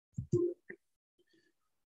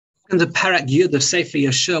In the Parak Yud of Sefer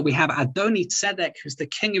Yeshua, we have Adoni Tzedek, who's the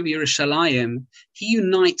king of Yerushalayim. He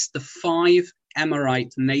unites the 5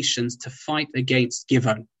 Amorite nations to fight against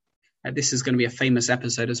Givon. This is going to be a famous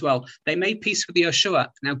episode as well. They made peace with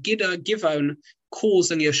Yeshua. Now, Givon calls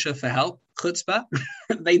on Yeshua for help. Chutzpah.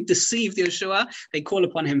 They deceive Yeshua. They call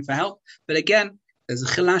upon him for help. But again, there's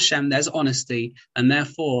a Chil Hashem, there's honesty, and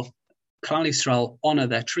therefore, Klal Yisrael honor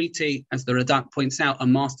their treaty. As the Radak points out, a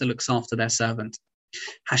master looks after their servant.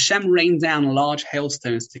 Hashem rained down large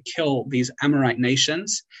hailstones to kill these Amorite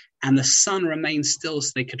nations, and the sun remained still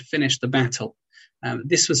so they could finish the battle.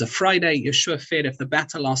 This was a Friday. Yeshua feared if the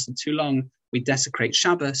battle lasted too long, we desecrate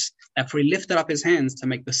Shabbos. Therefore, he lifted up his hands to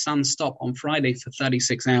make the sun stop on Friday for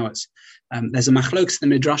 36 hours. There's a machlokes in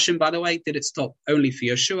the Midrashim, by the way. Did it stop only for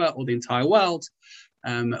Yeshua or the entire world?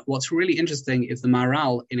 What's really interesting is the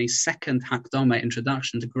Maharal, in a second Hakdama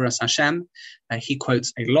introduction to Guras Hashem, he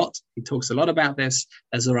quotes a lot. He talks a lot about this.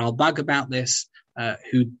 There's a Ralbag about this,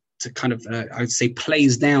 who to kind of, I would say,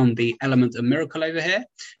 plays down the element of miracle over here.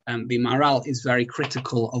 The Maharal is very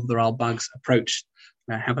critical of the Ralbag's approach.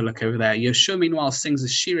 Have a look over there. Yeshua, meanwhile, sings a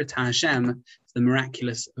Shira to Hashem, the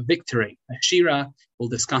miraculous victory. A Shira we'll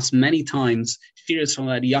discuss many times. Shira is from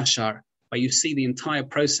Yashar, where you see the entire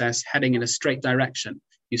process heading in a straight direction.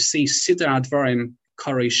 You see Siddur Advarim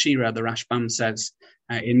Korei Shira, the Rashbam says.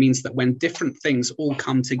 It means that when different things all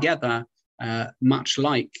come together, much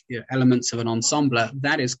like elements of an ensemble,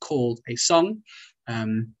 that is called a song.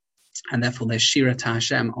 And therefore there's Shira to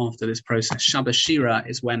Hashem after this process. Shabbos Shira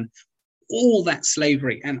is when all that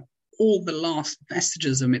slavery and all the last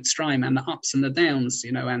vestiges of Mitzrayim and the ups and the downs,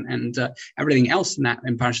 and everything else in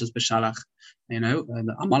Parashas B'Shalach,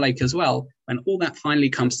 the Amalek as well, when all that finally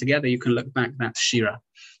comes together, you can look back, that's Shira.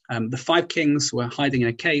 The 5 kings were hiding in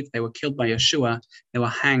a cave. They were killed by Yeshua. They were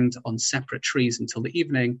hanged on separate trees until the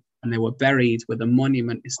evening, and they were buried with a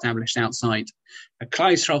monument established outside.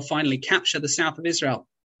 Klal Yisrael finally captured the south of Israel.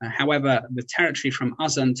 However, the territory from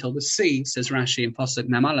Uzzah until the sea, says Rashi in Pasuk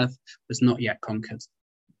Mem Aleph, was not yet conquered.